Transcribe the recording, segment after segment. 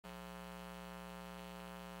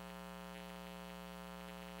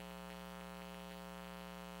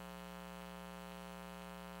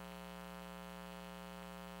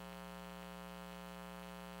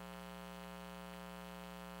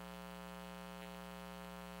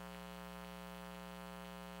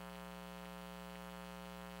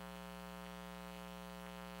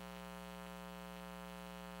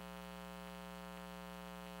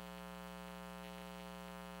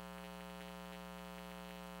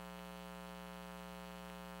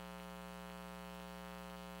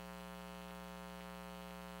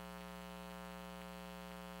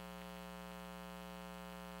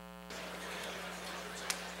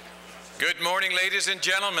Good morning, ladies and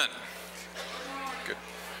gentlemen. Good.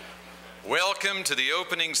 Welcome to the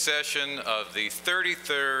opening session of the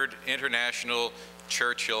 33rd International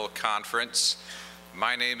Churchill Conference.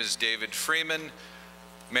 My name is David Freeman.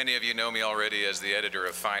 Many of you know me already as the editor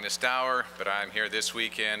of Finest Hour, but I'm here this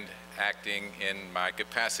weekend acting in my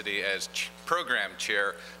capacity as program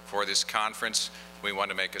chair for this conference. We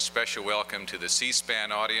want to make a special welcome to the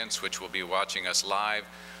C-SPAN audience, which will be watching us live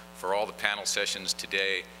for all the panel sessions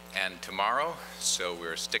today and tomorrow. So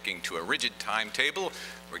we're sticking to a rigid timetable.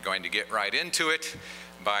 We're going to get right into it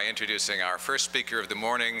by introducing our first speaker of the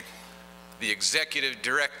morning, the Executive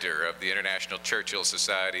Director of the International Churchill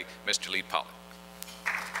Society, Mr. Lee Pollock.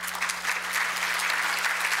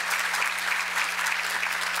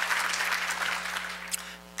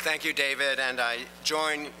 Thank you, David, and I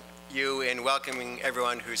join you in welcoming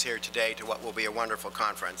everyone who's here today to what will be a wonderful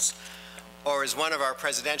conference. Or as one of our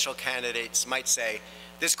presidential candidates might say,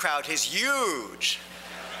 this crowd is huge.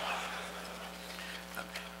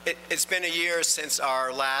 It's been a year since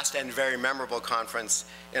our last and very memorable conference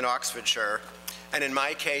in Oxfordshire, and in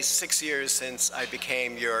my case, 6 years since I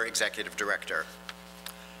became your executive director.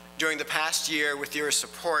 During the past year, with your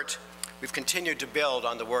support, we've continued to build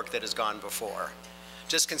on the work that has gone before.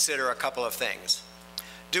 Just consider a couple of things.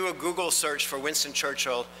 Do a Google search for Winston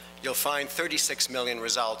Churchill, you'll find 36 million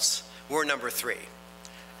results. We're number 3.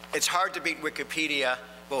 It's hard to beat Wikipedia,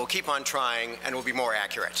 but we'll keep on trying and we'll be more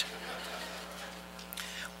accurate.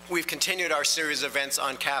 We've continued our series of events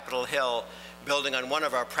on Capitol Hill, building on one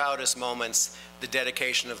of our proudest moments, the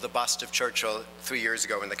dedication of the bust of Churchill 3 years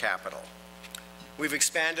ago in the Capitol. We've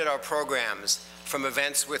expanded our programs from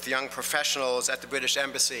events with young professionals at the British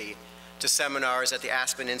Embassy to seminars at the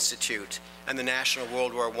Aspen Institute and the National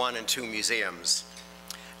World War I and II museums.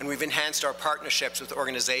 And we've enhanced our partnerships with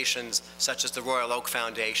organizations such as the Royal Oak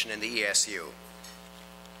Foundation and the ESU.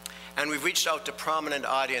 And we've reached out to prominent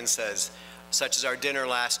audiences, such as our dinner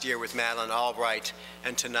last year with Madeleine Albright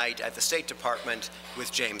and tonight at the State Department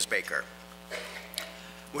with James Baker.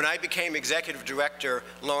 When I became executive director,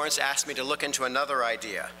 Lawrence asked me to look into another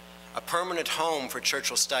idea, a permanent home for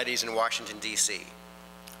Churchill studies in Washington, D.C.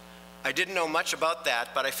 I didn't know much about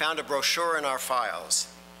that, but I found a brochure in our files.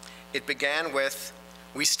 It began with,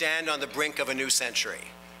 "We stand on the brink of a new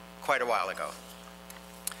century," quite a while ago.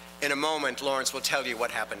 In a moment, Lawrence will tell you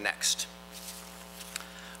what happened next.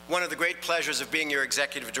 One of the great pleasures of being your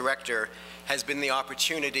executive director has been the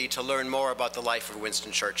opportunity to learn more about the life of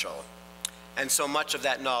Winston Churchill. And so much of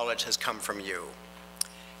that knowledge has come from you.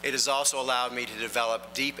 It has also allowed me to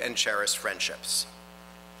develop deep and cherished friendships.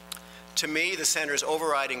 To me, the center's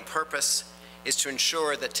overriding purpose is to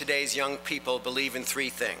ensure that today's young people believe in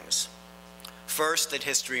 3 things. First, that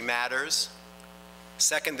history matters.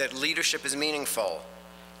 Second, that leadership is meaningful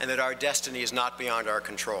and that our destiny is not beyond our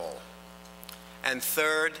control. And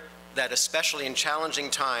third, that especially in challenging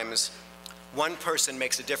times, one person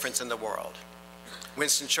makes a difference in the world.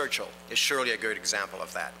 Winston Churchill is surely a good example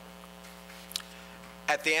of that.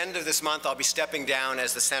 At the end of this month, I'll be stepping down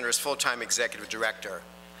as the center's full-time executive director.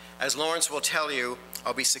 As Lawrence will tell you,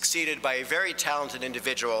 I'll be succeeded by a very talented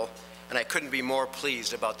individual, and I couldn't be more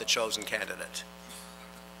pleased about the chosen candidate.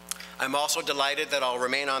 I'm also delighted that I'll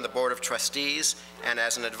remain on the Board of Trustees and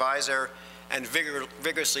as an advisor and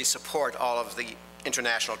vigorously support all of the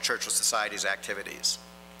International Churchill Society's activities.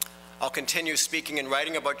 I'll continue speaking and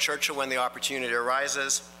writing about Churchill when the opportunity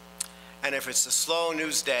arises, and if it's a slow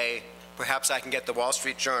news day, perhaps I can get the Wall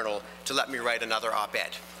Street Journal to let me write another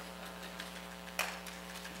op-ed.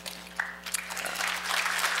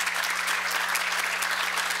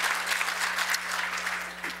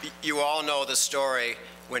 You all know the story.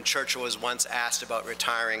 When Churchill was once asked about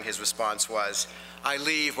retiring, his response was, "I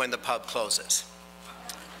leave when the pub closes."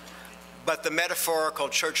 But the metaphorical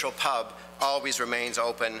Churchill pub always remains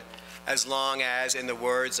open as long as, in the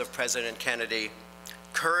words of President Kennedy,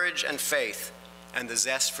 courage and faith and the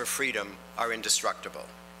zest for freedom are indestructible.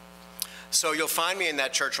 So you'll find me in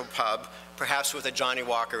that Churchill pub, perhaps with a Johnny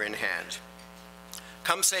Walker in hand.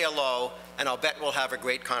 Come say hello, and I'll bet we'll have a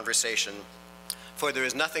great conversation, for there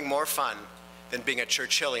is nothing more fun than being a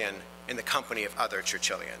Churchillian in the company of other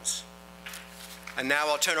Churchillians. And now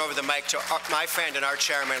I'll turn over the mic to my friend and our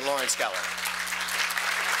chairman, Lawrence Geller.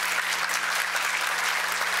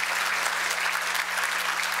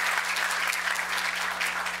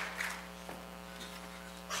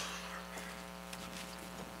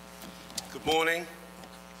 Good morning.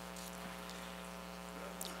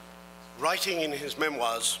 Writing in his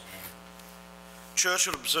memoirs,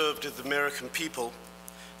 Churchill observed of the American people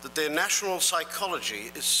that their national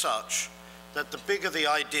psychology is such that the bigger the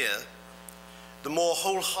idea, the more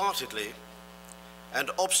wholeheartedly and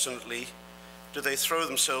obstinately do they throw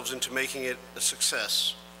themselves into making it a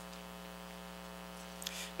success.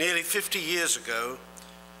 Nearly 50 years ago,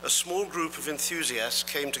 a small group of enthusiasts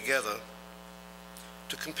came together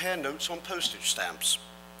to compare notes on postage stamps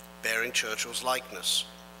bearing Churchill's likeness.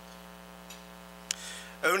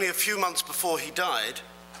 Only a few months before he died,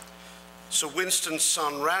 Sir Winston's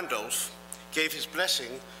son Randolph gave his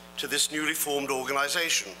blessing to this newly formed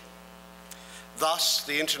organization. Thus,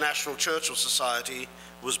 the International Churchill Society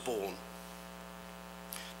was born.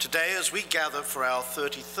 Today, as we gather for our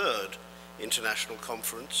 33rd International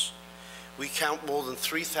Conference, we count more than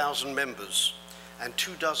 3,000 members and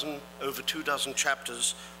over 24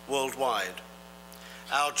 chapters worldwide.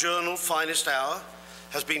 Our journal, Finest Hour,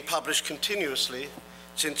 has been published continuously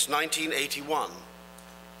since 1981.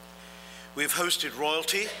 We've hosted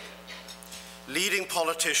royalty, leading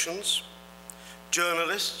politicians,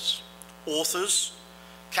 journalists, authors,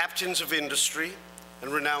 captains of industry,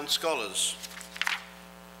 and renowned scholars,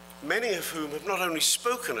 many of whom have not only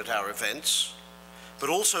spoken at our events, but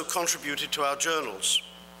also contributed to our journals.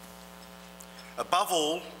 Above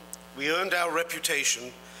all, we earned our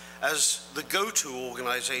reputation as the go-to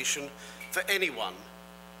organization for anyone,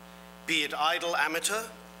 be it idle amateur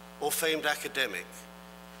or famed academic,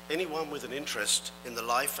 anyone with an interest in the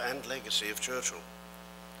life and legacy of Churchill.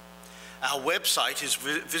 Our website is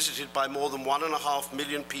visited by more than 1.5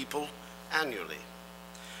 million people annually,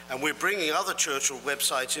 and we're bringing other Churchill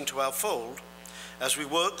websites into our fold as we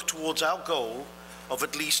work towards our goal of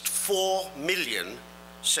at least 4 million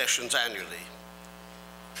sessions annually.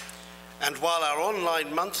 And while our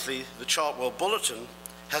online monthly, the Chartwell Bulletin,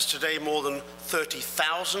 has today more than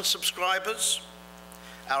 30,000 subscribers,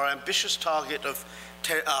 our ambitious target of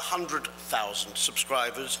 100,000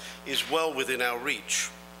 subscribers is well within our reach.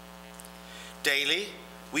 Daily,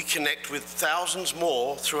 we connect with thousands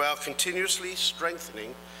more through our continuously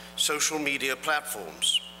strengthening social media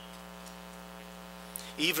platforms.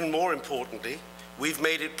 Even more importantly, we've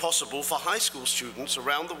made it possible for high school students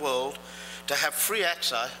around the world to have free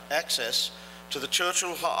access to the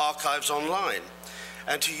Churchill archives online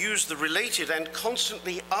and to use the related and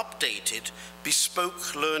constantly updated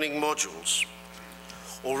bespoke learning modules.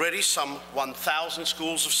 Already some 1,000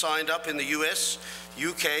 schools have signed up in the US,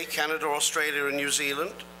 UK, Canada, Australia, and New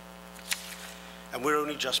Zealand. And we're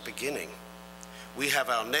only just beginning. We have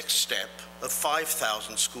our next step of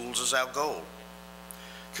 5,000 schools as our goal.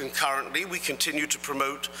 Concurrently, we continue to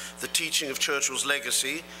promote the teaching of Churchill's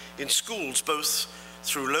legacy in schools, both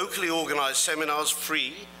through locally organized seminars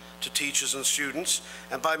free to teachers and students,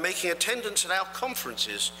 and by making attendance at our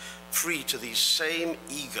conferences free to these same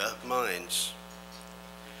eager minds.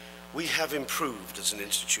 We have improved as an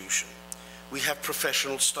institution. We have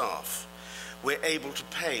professional staff. We're able to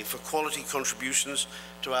pay for quality contributions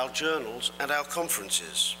to our journals and our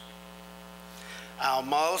conferences. Our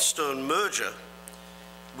milestone merger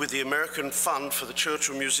with the American Fund for the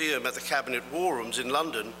Churchill Museum at the Cabinet War Rooms in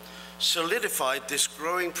London solidified this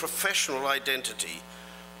growing professional identity,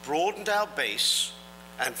 broadened our base,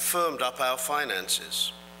 and firmed up our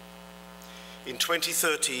finances. In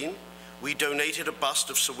 2013, we donated a bust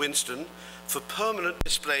of Sir Winston for permanent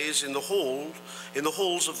displays in the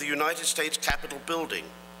halls of the United States Capitol building,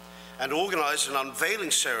 and organized an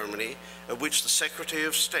unveiling ceremony at which the Secretary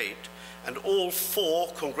of State and all 4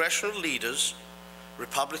 congressional leaders,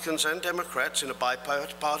 Republicans and Democrats, in a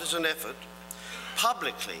bipartisan effort,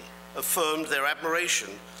 publicly affirmed their admiration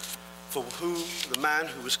for the man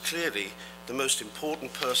who was clearly the most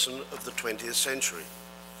important person of the 20th century.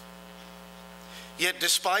 Yet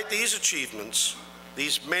despite these achievements,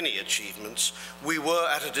 these many achievements, we were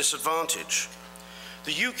at a disadvantage.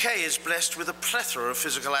 The UK is blessed with a plethora of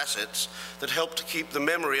physical assets that help to keep the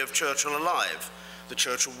memory of Churchill alive. The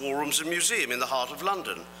Churchill War Rooms and Museum in the heart of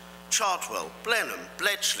London, Chartwell, Blenheim,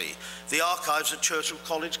 Bletchley, the archives at Churchill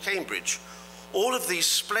College, Cambridge. All of these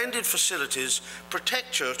splendid facilities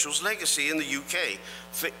protect Churchill's legacy in the UK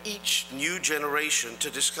for each new generation to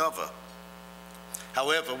discover.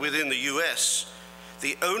 However, within the US,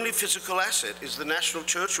 the only physical asset is the National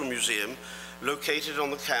Churchill Museum, located on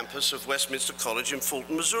the campus of Westminster College in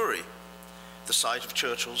Fulton, Missouri, the site of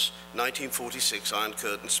Churchill's 1946 Iron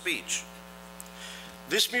Curtain speech.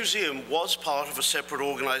 This museum was part of a separate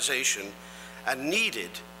organization and needed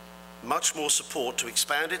much more support to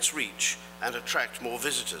expand its reach and attract more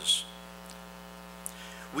visitors.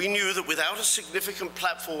 We knew that without a significant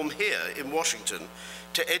platform here in Washington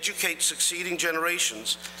to educate succeeding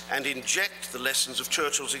generations and inject the lessons of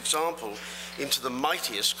Churchill's example into the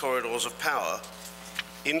mightiest corridors of power,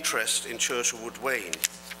 interest in Churchill would wane.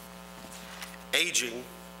 Aging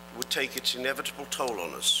would take its inevitable toll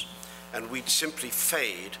on us, and we'd simply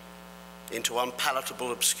fade into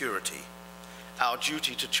unpalatable obscurity, our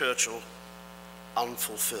duty to Churchill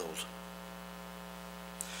unfulfilled.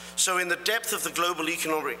 So in the depth of the global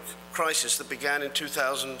economic crisis that began in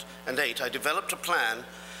 2008, I developed a plan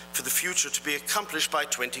for the future to be accomplished by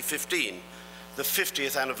 2015, the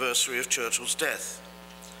 50th anniversary of Churchill's death.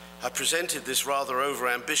 I presented this rather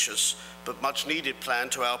over-ambitious but much-needed plan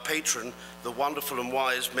to our patron, the wonderful and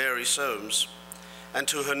wise Mary Soames, and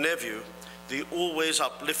to her nephew, the always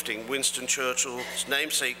uplifting Winston Churchill's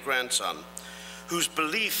namesake grandson, whose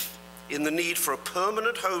belief in the need for a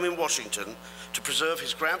permanent home in Washington to preserve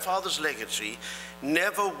his grandfather's legacy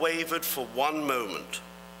never wavered for one moment.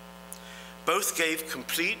 Both gave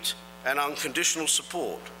complete and unconditional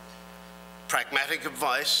support, pragmatic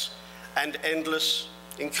advice, and endless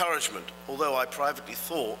encouragement, although I privately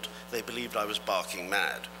thought they believed I was barking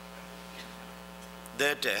mad.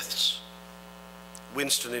 Their deaths,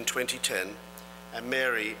 Winston in 2010 and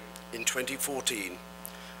Mary in 2014,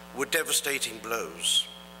 were devastating blows.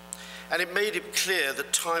 And it made it clear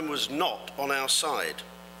that time was not on our side.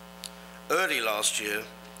 Early last year,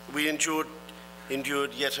 we endured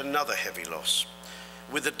yet another heavy loss,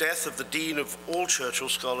 with the death of the Dean of all Churchill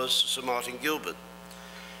scholars, Sir Martin Gilbert,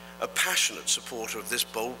 a passionate supporter of this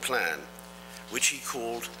bold plan, which he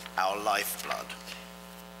called our lifeblood.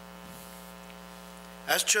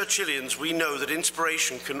 As Churchillians, we know that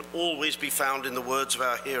inspiration can always be found in the words of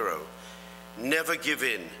our hero: never give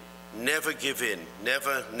in, never give in,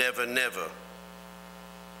 never, never, never.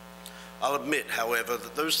 I'll admit, however,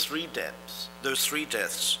 that those three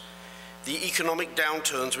deaths, the economic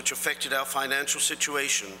downturns which affected our financial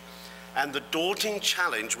situation, and the daunting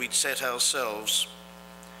challenge we'd set ourselves,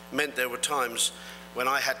 meant there were times when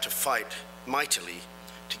I had to fight mightily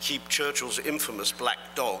to keep Churchill's infamous black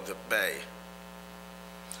dog at bay.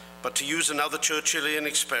 But to use another Churchillian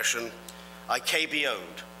expression, I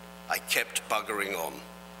KBO'd, I kept buggering on.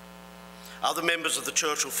 Other members of the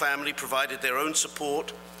Churchill family provided their own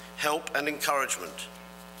support, help, and encouragement.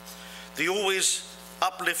 The always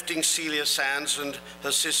uplifting Celia Sands and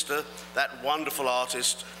her sister, that wonderful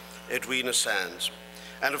artist, Edwina Sands,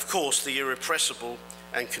 and of course the irrepressible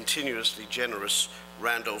and continuously generous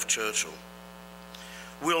Randolph Churchill.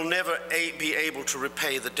 We'll never be able to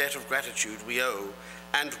repay the debt of gratitude we owe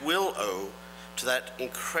and will owe to that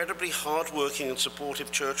incredibly hard-working and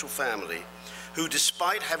supportive Churchill family, who,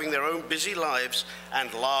 despite having their own busy lives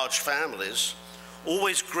and large families,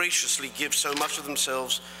 always graciously give so much of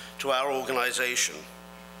themselves to our organization.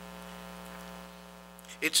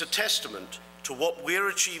 It's a testament to what we're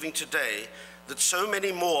achieving today that so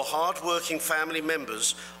many more hard-working family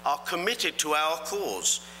members are committed to our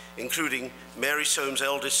cause, including Mary Soames'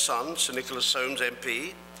 eldest son, Sir Nicholas Soames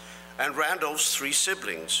MP, and Randolph's three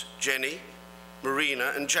siblings, Jenny,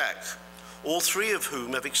 Marina, and Jack, all three of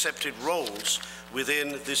whom have accepted roles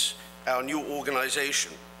within our new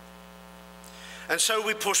organization. And so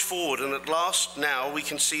we push forward, and at last now we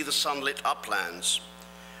can see the sunlit uplands.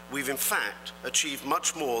 We've in fact achieved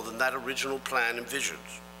much more than that original plan envisioned.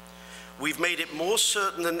 We've made it more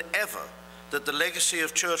certain than ever that the legacy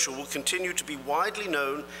of Churchill will continue to be widely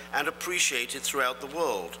known and appreciated throughout the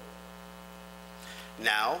world.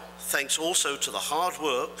 Now, thanks also to the hard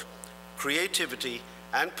work, creativity,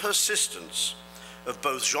 and persistence of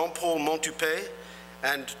both Jean-Paul Montupet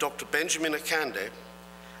and Dr. Benjamin Akande,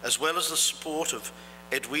 as well as the support of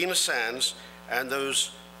Edwina Sands and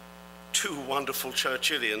those two wonderful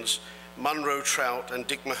Churchillians, Munro Trout and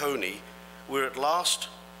Dick Mahoney, we're at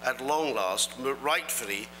long last,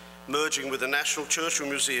 rightfully merging with the National Churchill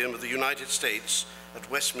Museum of the United States at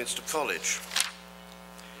Westminster College.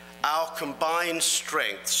 Our combined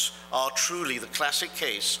strengths are truly the classic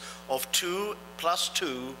case of 2 +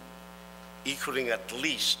 2 equaling at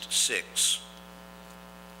least 6.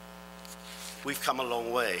 We've come a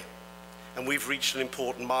long way, and we've reached an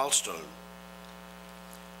important milestone.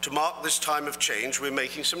 To mark this time of change, we're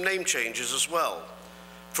making some name changes as well.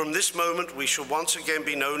 From this moment, we shall once again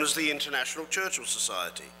be known as the International Churchill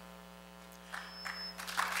Society.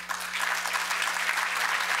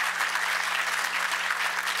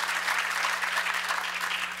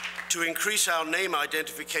 To increase our name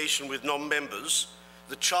identification with non-members,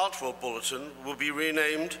 the Chartwell Bulletin will be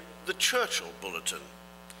renamed the Churchill Bulletin,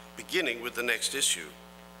 beginning with the next issue.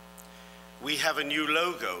 We have a new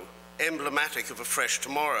logo, emblematic of a fresh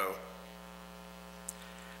tomorrow.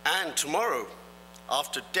 And tomorrow,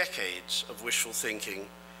 after decades of wishful thinking,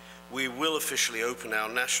 we will officially open our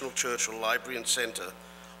National Churchill Library and Center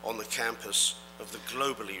on the campus of the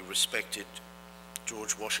globally respected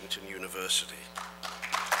George Washington University.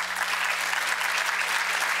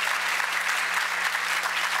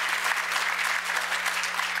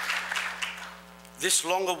 This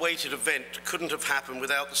long-awaited event couldn't have happened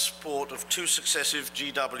without the support of two successive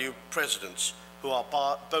GW presidents, who are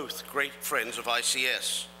both great friends of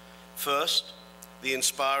ICS. First, the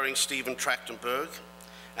inspiring Stephen Trachtenberg,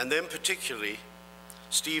 and then particularly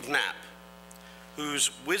Steve Knapp,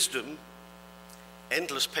 whose wisdom,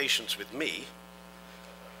 endless patience with me,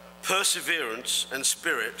 perseverance and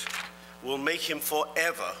spirit will make him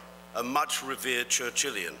forever a much revered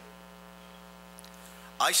Churchillian.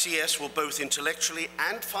 ICS will both intellectually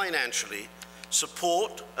and financially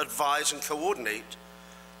support, advise, and coordinate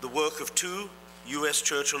the work of two US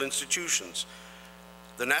Churchill institutions,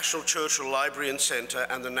 the National Churchill Library and Center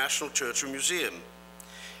and the National Churchill Museum.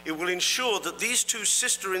 It will ensure that these two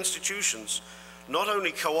sister institutions not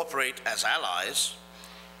only cooperate as allies,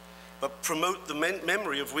 but promote the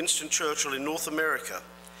memory of Winston Churchill in North America.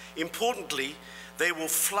 Importantly, they will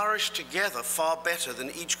flourish together far better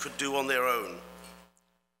than each could do on their own.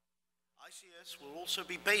 ICS will also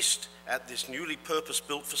be based at this newly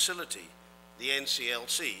purpose-built facility, the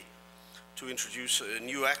NCLC, to introduce a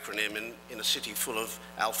new acronym in a city full of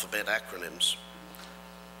alphabet acronyms.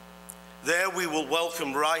 There we will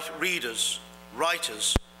welcome readers,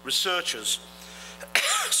 writers, researchers,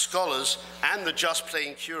 scholars, and the just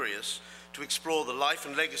plain curious to explore the life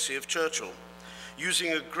and legacy of Churchill,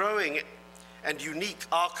 using a growing and unique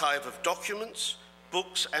archive of documents,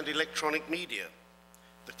 books, and electronic media.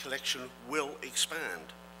 The collection will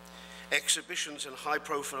expand. Exhibitions and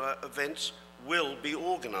high-profile events will be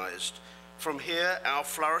organized. From here, our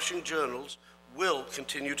flourishing journals will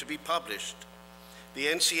continue to be published. The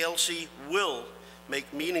NCLC will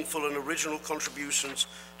make meaningful and original contributions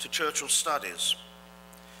to Churchill studies.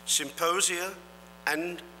 Symposia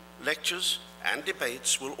and lectures and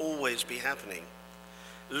debates will always be happening.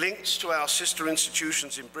 Links to our sister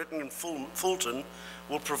institutions in Britain and Fulton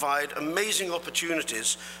will provide amazing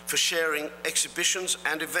opportunities for sharing exhibitions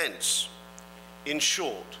and events. In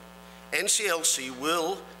short, NCLC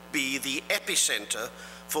will be the epicenter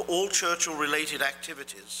for all Churchill-related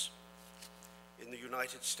activities in the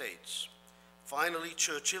United States. Finally,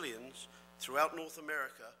 Churchillians throughout North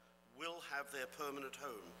America will have their permanent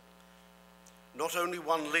home. Not only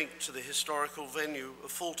one link to the historical venue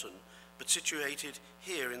of Fulton, but situated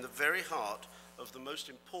here in the very heart of the most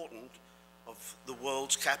important of the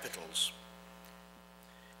world's capitals.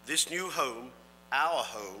 This new home, our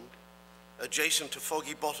home, adjacent to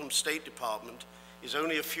Foggy Bottom State Department, is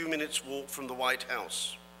only a few minutes' walk from the White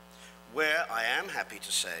House, where, I am happy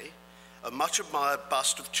to say, a much admired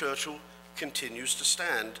bust of Churchill continues to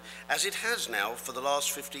stand, as it has now for the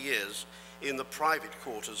last 50 years, in the private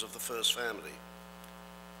quarters of the First Family.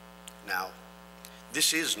 Now,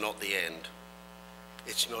 this is not the end.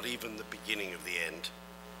 It's not even the beginning of the end.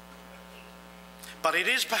 But it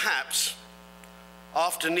is perhaps,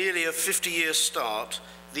 after nearly a 50-year start,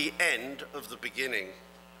 the end of the beginning.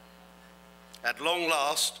 At long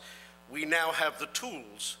last, we now have the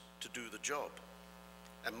tools to do the job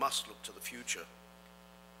and must look to the future.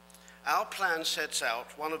 Our plan sets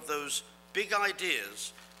out one of those big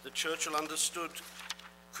ideas that Churchill understood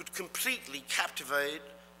could completely captivate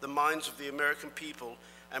the minds of the American people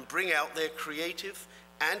and bring out their creative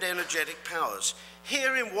and energetic powers.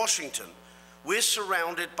 Here in Washington, we're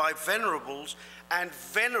surrounded by venerables and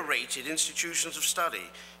venerated institutions of study,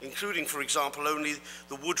 including, for example, only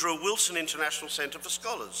the Woodrow Wilson International Center for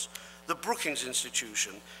Scholars, the Brookings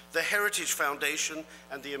Institution, the Heritage Foundation,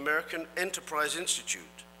 and the American Enterprise Institute.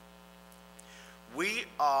 We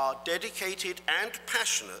are dedicated and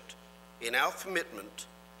passionate in our commitment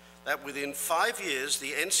that within 5 years,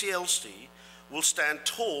 the NCLC will stand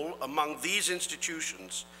tall among these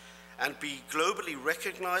institutions and be globally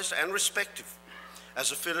recognized and respected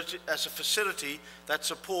as a facility that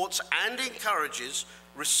supports and encourages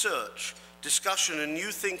research, discussion, and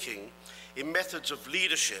new thinking in methods of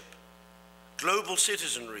leadership, global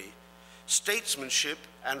citizenry, statesmanship,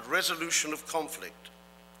 and resolution of conflict.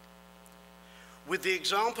 With the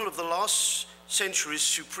example of the last century's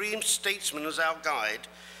supreme statesman as our guide,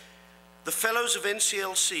 the Fellows of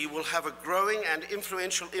NCLC will have a growing and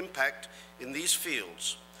influential impact in these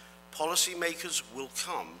fields. Policymakers will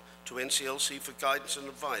come to NCLC for guidance and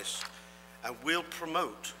advice, and we'll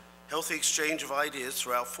promote healthy exchange of ideas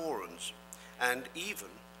through our forums, and even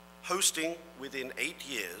hosting within 8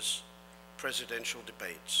 years presidential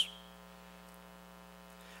debates.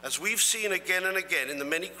 As we've seen again and again in the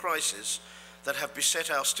many crises that have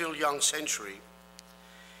beset our still young century,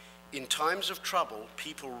 in times of trouble,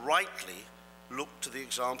 people rightly look to the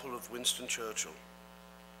example of Winston Churchill.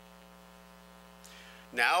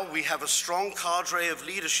 Now we have a strong cadre of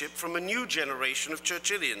leadership from a new generation of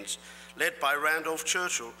Churchillians, led by Randolph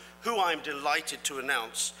Churchill, who I'm delighted to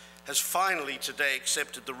announce has finally today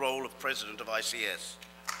accepted the role of President of ICS.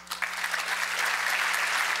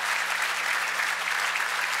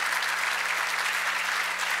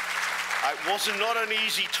 It was not an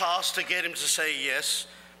easy task to get him to say yes,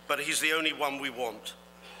 but he's the only one we want.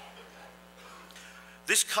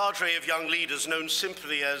 This cadre of young leaders, known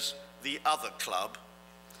simply as the Other Club,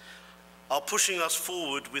 are pushing us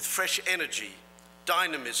forward with fresh energy,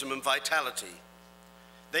 dynamism, and vitality.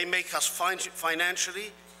 They make us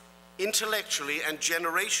financially, intellectually, and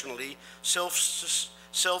generationally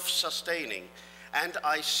self-sustaining, and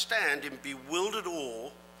I stand in bewildered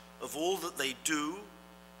awe of all that they do,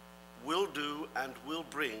 and will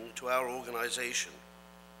bring to our organization.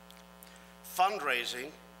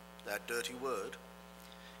 Fundraising, that dirty word,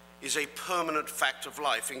 is a permanent fact of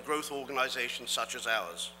life in growth organizations such as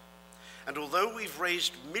ours. And although we've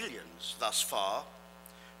raised millions thus far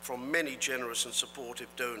from many generous and supportive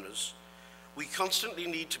donors, we constantly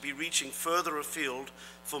need to be reaching further afield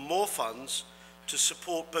for more funds to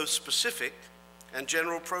support both specific and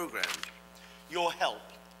general programs. Your help,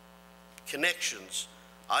 connections,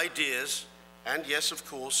 ideas, and yes, of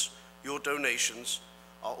course, your donations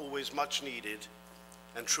are always much needed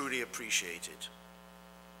and truly appreciated.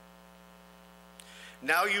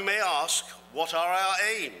 Now you may ask, what are our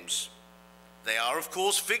aims? They are, of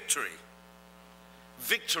course, victory.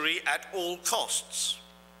 Victory at all costs.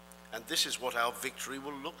 And this is what our victory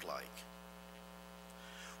will look like.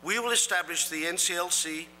 We will establish the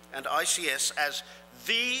NCLC and ICS as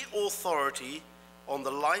the authority on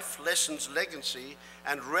the life lessons, legacy,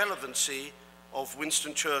 and relevancy of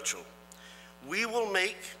Winston Churchill. We will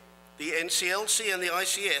make the NCLC and the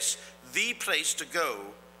ICS the place to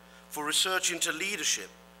go for research into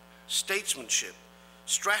leadership, statesmanship,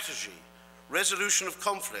 strategy, resolution of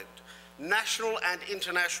conflict, national and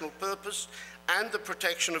international purpose, and the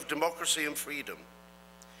protection of democracy and freedom.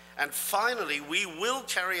 And finally, we will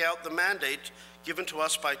carry out the mandate given to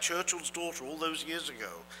us by Churchill's daughter all those years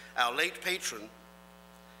ago, our late patron,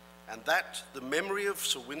 and that the memory of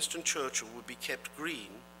Sir Winston Churchill would be kept green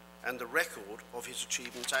and the record of his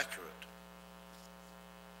achievements accurate.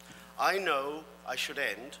 I know I should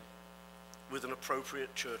end with an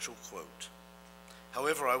appropriate Churchill quote.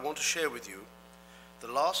 However, I want to share with you the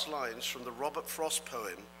last lines from the Robert Frost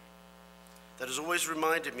poem that has always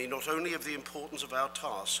reminded me not only of the importance of our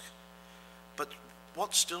task, but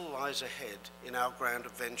what still lies ahead in our grand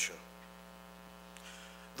adventure.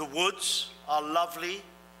 The woods are lovely,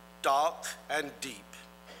 dark, and deep,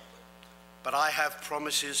 but I have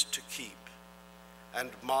promises to keep,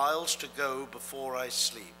 and miles to go before I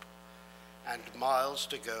sleep, and miles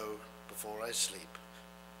to go before I sleep.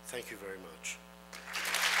 Thank you very much.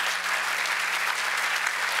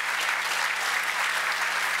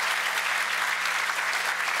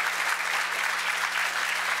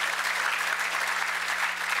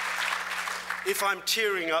 If I'm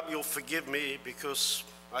tearing up, you'll forgive me, because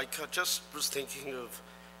I just was thinking of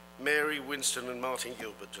Mary, Winston, and Martin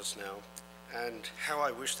Gilbert just now, and how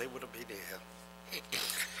I wish they would have been here.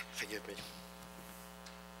 Forgive me.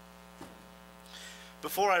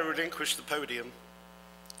 Before I relinquish the podium,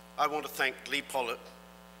 I want to thank Lee Pollitt,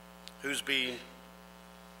 who's been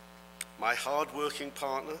my hard-working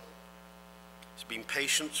partner. He's been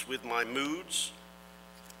patient with my moods,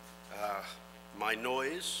 my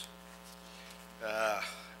noise,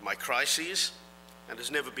 my crises, and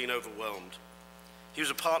has never been overwhelmed. He was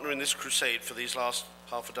a partner in this crusade for these last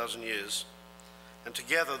half a dozen years, and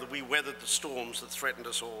together we weathered the storms that threatened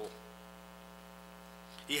us all.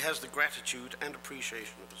 He has the gratitude and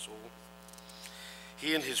appreciation of us all.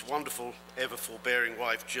 He and his wonderful, ever forbearing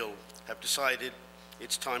wife, Jill, have decided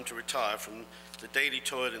it's time to retire from the daily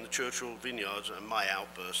toil in the Churchill vineyards and my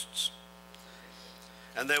outbursts.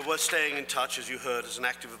 And they were staying in touch, as you heard, as an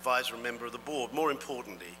active advisor and member of the board. More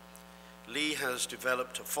importantly, Lee has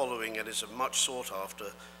developed a following and is a much sought-after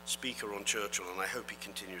speaker on Churchill, and I hope he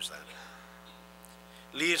continues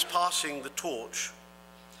that. Lee is passing the torch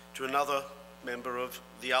to another member of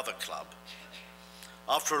the Other Club.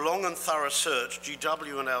 After a long and thorough search,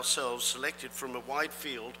 GW and ourselves selected from a wide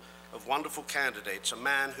field of wonderful candidates a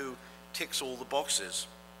man who ticks all the boxes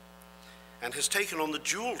and has taken on the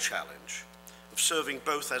dual challenge of serving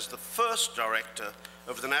both as the first director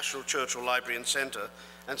of the National Churchill Library and Center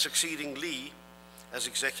and succeeding Lee as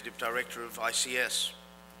executive director of ICS.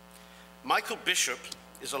 Michael Bishop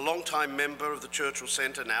is a longtime member of the Churchill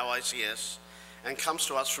Center, now ICS, and comes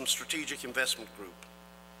to us from Strategic Investment Group.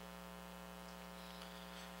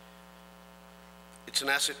 It's an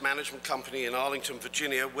asset management company in Arlington,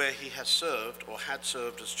 Virginia, where he has served or had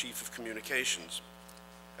served as Chief of Communications.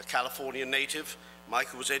 A California native,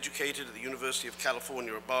 Michael was educated at the University of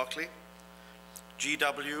California at Berkeley,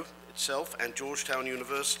 GW itself, and Georgetown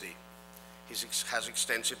University. He has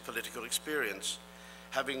extensive political experience,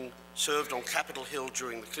 having served on Capitol Hill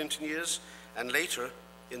during the Clinton years and later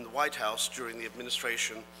in the White House during the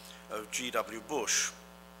administration of G.W. Bush.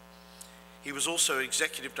 He was also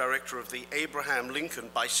executive director of the Abraham Lincoln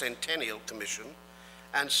Bicentennial Commission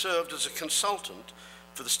and served as a consultant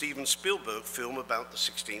for the Steven Spielberg film about the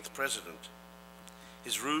 16th president.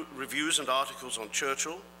 His reviews and articles on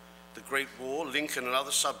Churchill, the Great War, Lincoln, and other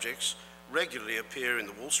subjects regularly appear in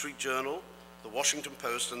the Wall Street Journal, the Washington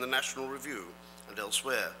Post, and the National Review, and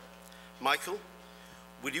elsewhere. Michael,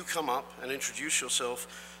 will you come up and introduce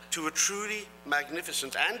yourself to a truly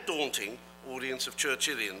magnificent and daunting audience of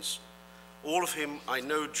Churchillians, all of whom I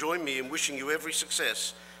know join me in wishing you every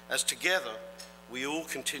success as together we all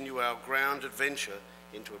continue our grand adventure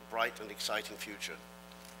into a bright and exciting future.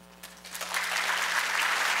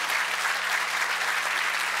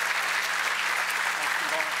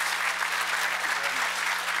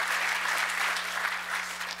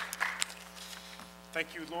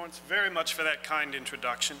 Thank you, Lawrence, very much for that kind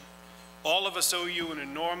introduction. All of us owe you an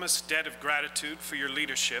enormous debt of gratitude for your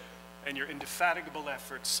leadership and your indefatigable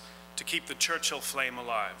efforts to keep the Churchill flame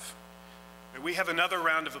alive. May we have another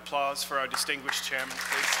round of applause for our distinguished chairman,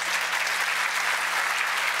 please.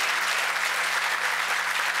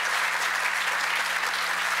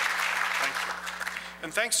 Thank you.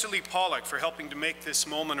 And thanks to Lee Pollack for helping to make this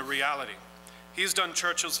moment a reality. He has done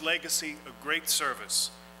Churchill's legacy a great service,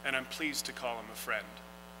 and I'm pleased to call him a friend.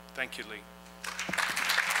 Thank you, Lee.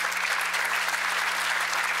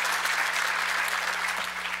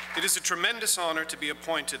 It is a tremendous honor to be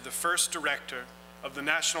appointed the first director of the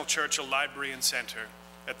National Churchill Library and Center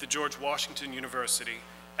at the George Washington University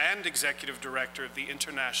and executive director of the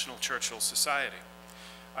International Churchill Society.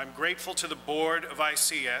 I'm grateful to the board of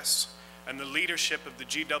ICS and the leadership of the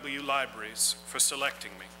GW Libraries for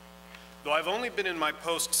selecting me. Though I've only been in my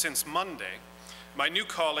post since Monday, my new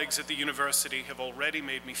colleagues at the university have already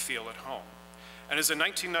made me feel at home. And as a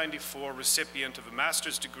 1994 recipient of a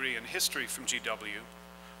master's degree in history from GW,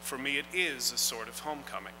 for me it is a sort of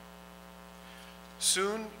homecoming.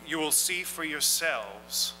 Soon you will see for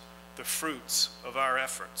yourselves the fruits of our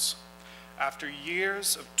efforts. After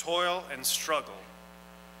years of toil and struggle,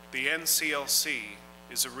 the NCLC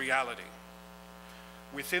is a reality.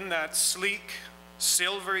 Within that sleek,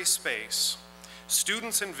 silvery space,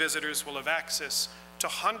 students and visitors will have access to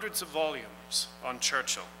hundreds of volumes on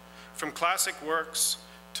Churchill, from classic works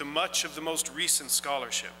to much of the most recent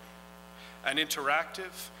scholarship. An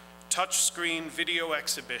interactive, touchscreen video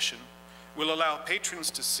exhibition will allow patrons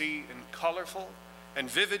to see in colorful and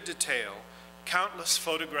vivid detail countless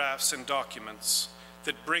photographs and documents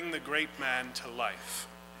that bring the great man to life.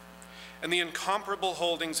 And the incomparable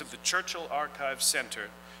holdings of the Churchill Archive Center,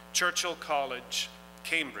 Churchill College,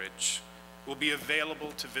 Cambridge, will be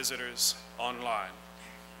available to visitors online.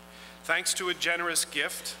 Thanks to a generous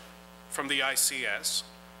gift from the ICS,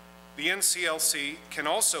 the NCLC can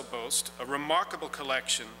also boast a remarkable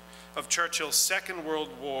collection of Churchill's Second World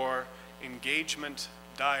War engagement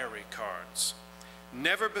diary cards,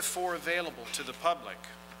 never before available to the public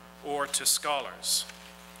or to scholars.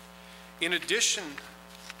 In addition,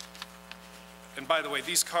 and by the way,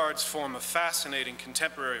 these cards form a fascinating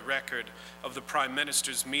contemporary record of the Prime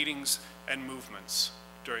Minister's meetings and movements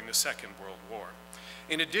during the Second World War.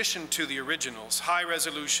 In addition to the originals,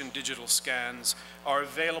 high-resolution digital scans are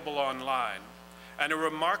available online, and a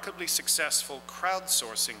remarkably successful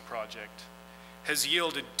crowdsourcing project has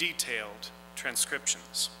yielded detailed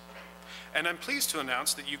transcriptions. And I'm pleased to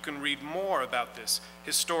announce that you can read more about this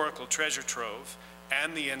historical treasure trove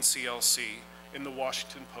and the NCLC in the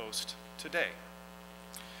Washington Post today.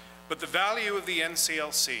 But the value of the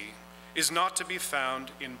NCLC is not to be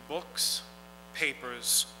found in books,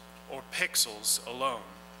 papers, or pixels alone.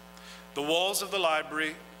 The walls of the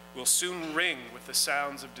library will soon ring with the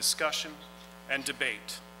sounds of discussion and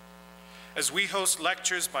debate, as we host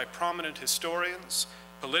lectures by prominent historians,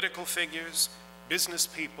 political figures, business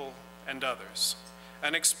people, and others,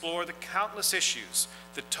 and explore the countless issues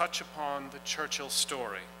that touch upon the Churchill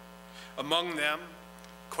story. Among them,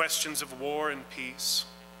 questions of war and peace,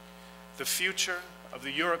 the future of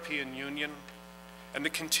the European Union, and the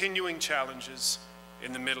continuing challenges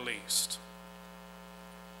in the Middle East.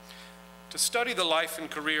 To study the life and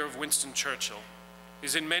career of Winston Churchill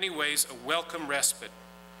is in many ways a welcome respite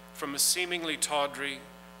from a seemingly tawdry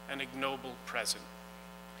and ignoble present.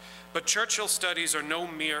 But Churchill studies are no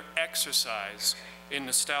mere exercise in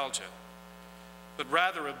nostalgia, but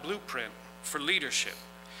rather a blueprint for leadership.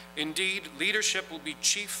 Indeed, leadership will be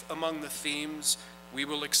chief among the themes we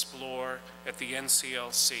will explore at the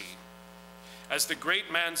NCLC, as the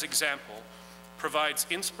great man's example provides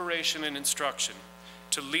inspiration and instruction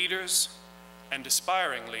to leaders and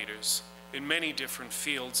aspiring leaders in many different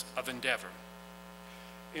fields of endeavor.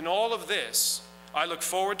 In all of this, I look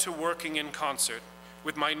forward to working in concert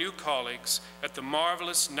with my new colleagues at the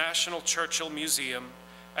marvelous National Churchill Museum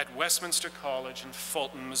at Westminster College in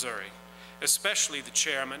Fulton, Missouri, especially the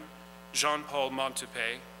chairman, Jean-Paul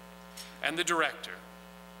Montupet, and the director,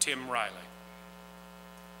 Tim Riley.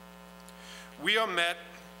 We are met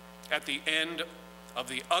at the end of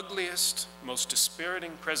the ugliest, most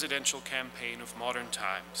dispiriting presidential campaign of modern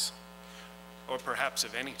times, or perhaps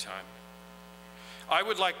of any time. I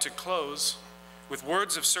would like to close with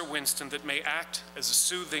words of Sir Winston that may act as a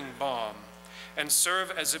soothing balm and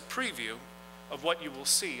serve as a preview of what you will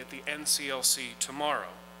see at the NCLC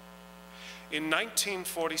tomorrow. In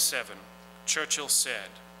 1947, Churchill said,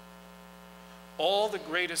 "All the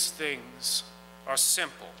greatest things are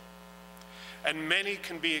simple, and many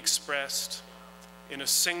can be expressed in a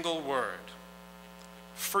single word: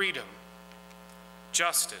 freedom,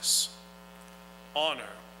 justice,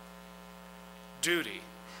 honor, duty,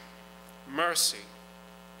 mercy,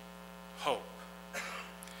 hope."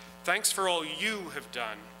 Thanks for all you have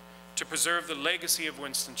done to preserve the legacy of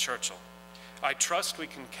Winston Churchill. I trust we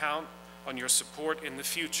can count on your support in the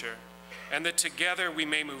future, and that together we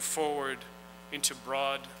may move forward into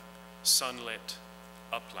broad, sunlit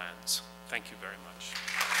uplands. Thank you very much.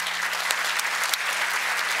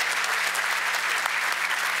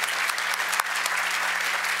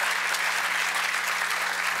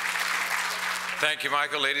 Thank you,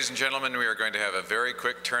 Michael. Ladies and gentlemen, we are going to have a very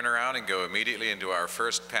quick turnaround and go immediately into our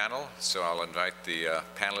first panel. So I'll invite the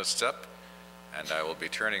panelists up, and I will be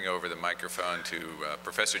turning over the microphone to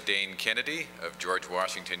Professor Dane Kennedy of George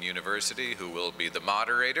Washington University, who will be the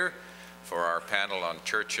moderator for our panel on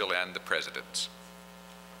Churchill and the Presidents.